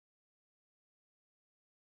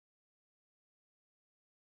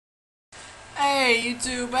Hey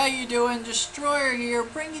YouTube, how you doing? Destroyer here,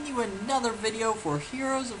 bringing you another video for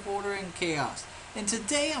Heroes of Order and Chaos. And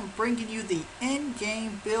today I'm bringing you the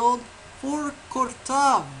in-game build for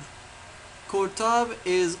Kortav. Kortav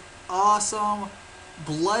is awesome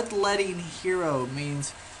bloodletting hero.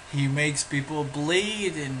 Means he makes people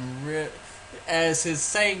bleed and rip, as his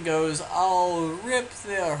saying goes, I'll rip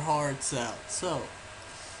their hearts out. So,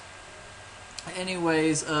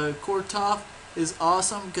 anyways, Kortav is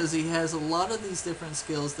awesome because he has a lot of these different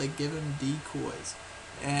skills that give him decoys,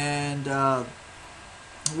 and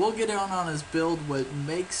we'll get on his build, what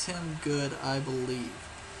makes him good, I believe.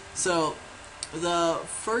 So the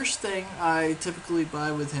first thing I typically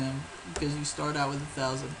buy with him, because you start out with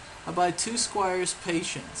 1,000, I buy 2 Squire's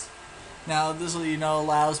Patience. Now this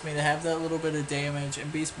allows me to have that little bit of damage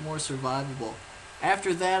and be more survivable.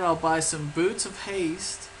 After that, I'll buy some Boots of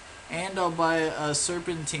Haste, and I'll buy a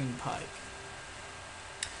Serpentine Pike.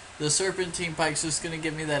 The Serpentine Pike's just going to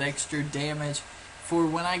give me that extra damage for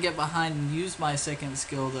when I get behind and use my second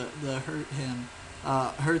skill to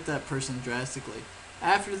hurt that person drastically.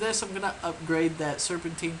 After this, I'm going to upgrade that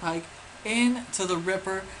Serpentine Pike into the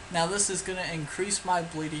Ripper. Now this is going to increase my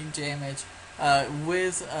bleeding damage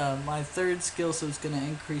with my third skill, so it's going to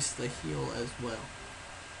increase the heal as well.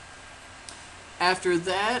 After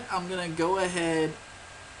that, I'm going to go ahead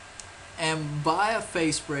and buy a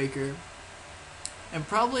Facebreaker and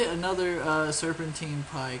probably another Serpentine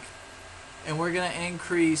Pike, and we're going to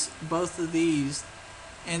increase both of these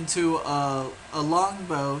into a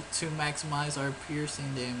longbow to maximize our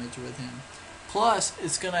piercing damage with him. Plus,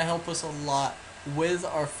 it's going to help us a lot with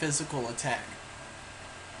our physical attack.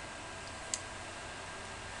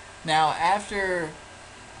 Now, after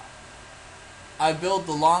I build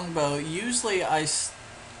the longbow, usually I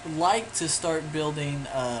like to start building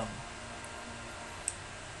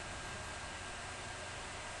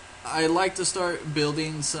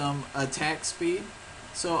some attack speed.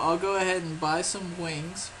 So I'll go ahead and buy some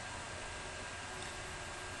wings.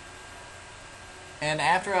 And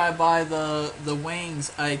after I buy the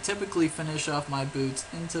wings, I typically finish off my boots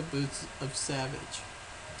into Boots of Savage.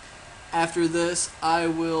 After this, I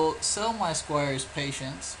will sell my Squire's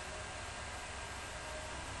Patience.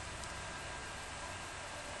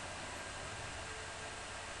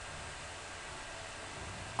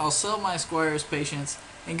 I'll sell my Squire's Patience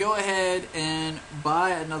and go ahead and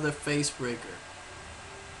buy another Facebreaker.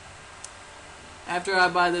 After I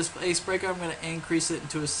buy this Facebreaker, I'm going to increase it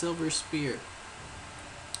into a Silver Spear.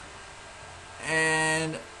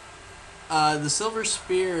 And the Silver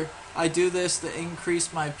Spear, I do this to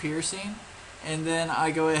increase my piercing, and then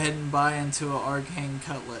I go ahead and buy into an Arcane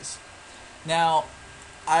Cutlass. Now,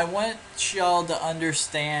 I want y'all to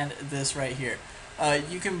understand this right here.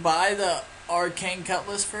 You can buy the Arcane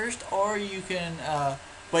Cutlass first, or you can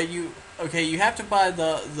you have to buy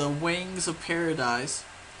the Wings of Paradise,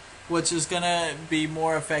 which is gonna be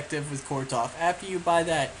more effective with Kortav. After you buy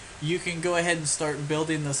that, you can go ahead and start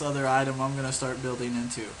building this other item I'm gonna start building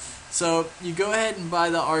into. So you go ahead and buy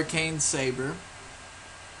the Arcane Saber,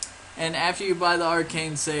 and after you buy the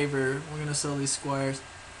Arcane Saber, we're gonna sell these squires.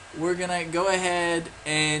 We're gonna go ahead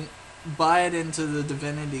and buy it into the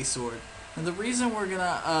Divinity Sword. And the reason we're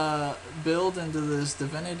gonna build into this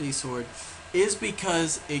Divinity Sword is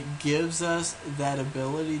because it gives us that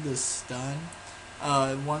ability to stun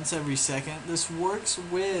once every second. This works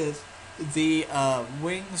with the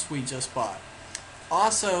wings we just bought.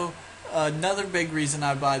 Also, another big reason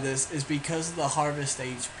I buy this is because of the Harvest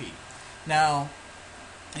HP. Now,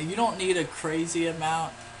 you don't need a crazy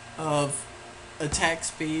amount of attack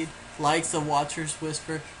speed like the Watcher's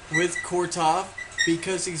Whisper with Kortav,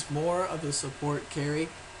 because he's more of a support carry.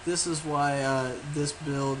 This is why this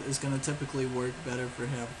build is going to typically work better for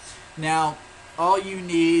him. Now, all you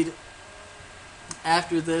need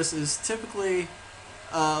after this is typically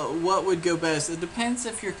what would go best. It depends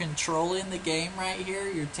if you're controlling the game right here,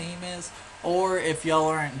 your team is, or if y'all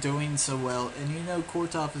aren't doing so well. And you know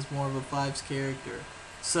Kortav is more of a 5's character.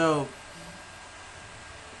 So,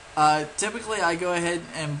 typically I go ahead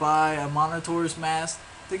and buy a Monitor's Mask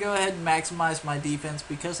to go ahead and maximize my defense,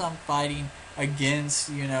 because I'm fighting against,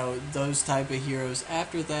 those type of heroes.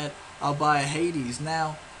 After that, I'll buy a Hades.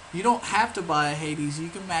 Now, you don't have to buy a Hades. You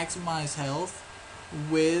can maximize health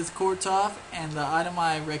with Kortav, and the item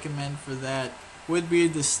I recommend for that would be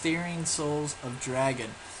the Steering Souls of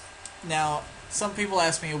Dragon. Now, some people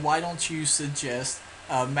ask me, why don't you suggest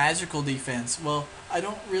magical defense? Well, I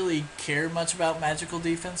don't really care much about magical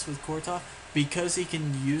defense with Kortav, because he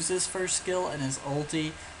can use his first skill and his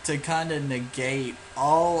ulti to kind of negate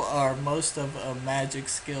all or most of magic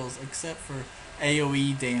skills except for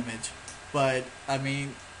AoE damage. But I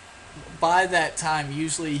mean, by that time,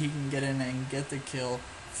 usually he can get in and get the kill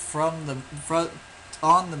from the front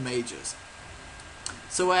on the mages.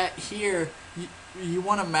 So at here, you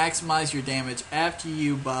want to maximize your damage after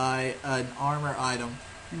you buy an armor item.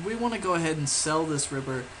 We want to go ahead and sell this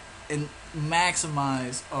Ripper and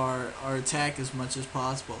maximize our attack as much as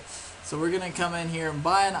possible. So we're going to come in here and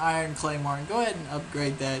buy an Iron Claymore and go ahead and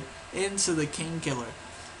upgrade that into the King Killer.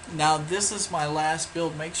 Now this is my last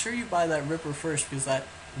build. Make sure you buy that Ripper first, because that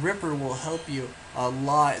Ripper will help you a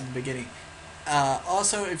lot in the beginning.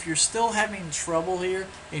 Also, if you're still having trouble here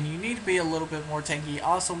and you need to be a little bit more tanky,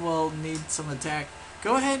 also will need some attack,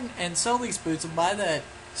 go ahead and sell these boots and buy that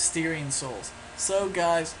Steering Souls. So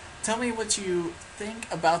guys, tell me what you think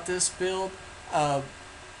about this build.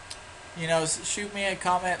 Shoot me a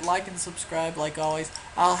comment, like and subscribe like always.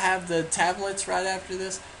 I'll have the tablets right after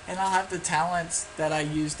this, and I'll have the talents that I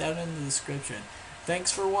use down in the description.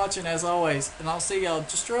 Thanks for watching as always, and I'll see y'all.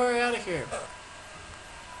 Destroyer out of here.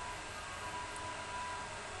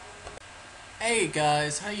 Hey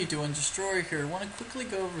guys, how you doing? Destroyer here. I want to quickly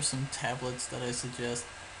go over some tablets that I suggest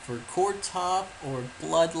for Kortav or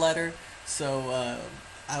Bloodletter. So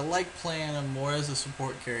I like playing them more as a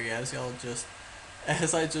support carry, as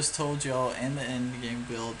I just told y'all in the end game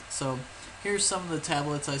build. So here's some of the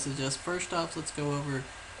tablets I suggest. First off, let's go over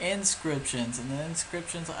inscriptions. And the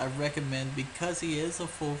inscriptions I recommend, because he is a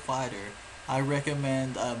full fighter, I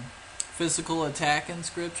recommend physical attack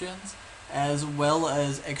inscriptions, as well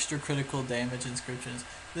as extra critical damage inscriptions.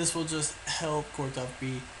 This will just help Kortav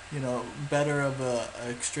be, better of a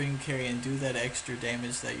extreme carry and do that extra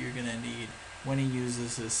damage that you're gonna need when he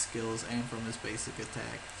uses his skills and from his basic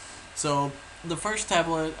attack. So the first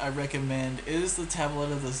tablet I recommend is the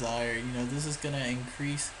Tablet of Desire. This is gonna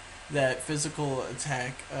increase that physical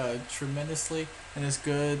attack tremendously, and is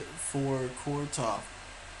good for Kortav.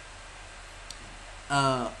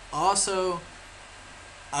 Also,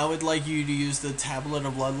 I would like you to use the Tablet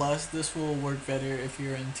of Bloodlust. This will work better if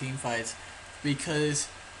you're in team fights, because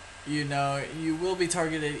you will be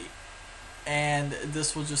targeted, and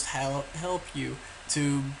this will just help you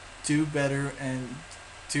to do better and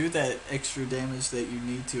do that extra damage that you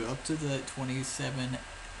need to, up to that 27%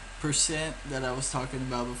 that I was talking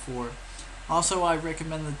about before. Also, I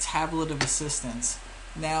recommend the Tablet of Assistance.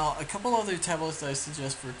 Now, a couple other tablets that I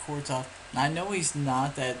suggest for Kortav. I know he's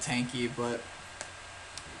not that tanky, but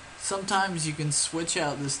sometimes you can switch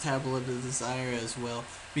out this Tablet of Desire as well,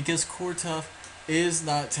 because Kortav is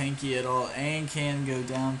not tanky at all and can go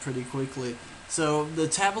down pretty quickly. So the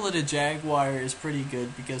Tablet of Jaguar is pretty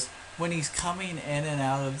good, because when he's coming in and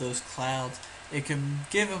out of those clouds, it can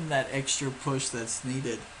give him that extra push that's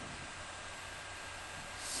needed.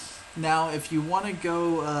 Now, if you want to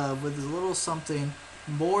go with a little something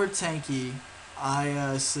more tanky,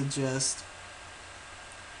 I suggest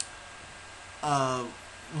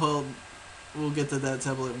we'll get to that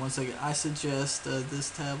tablet in 1 second. I suggest this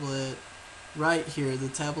tablet right here, the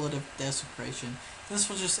Tablet of Desecration. This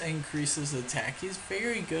will just increase his attack. He's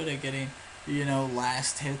very good at getting,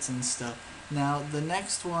 last hits and stuff. Now, the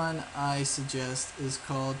next one I suggest is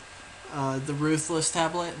called the Ruthless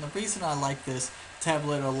Tablet, and the reason I like this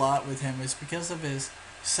tablet a lot with him is because of his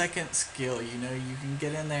second skill. You can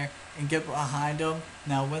get in there and get behind them.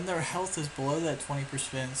 Now, when their health is below that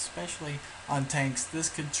 20%, especially on tanks, this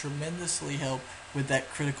could tremendously help with that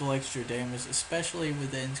critical extra damage, especially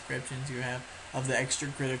with the inscriptions you have of the extra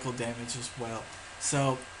critical damage as well.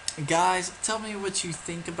 So, guys, tell me what you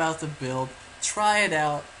think about the build. Try it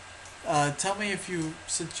out. Tell me if you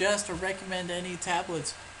suggest or recommend any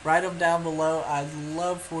tablets. Write them down below. I'd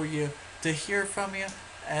love for you to hear from you.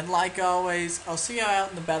 And like always, I'll see you out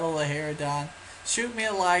in the Battle of Herodon. Shoot me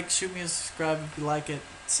a like, shoot me a subscribe if you like it.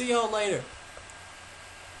 See y'all later.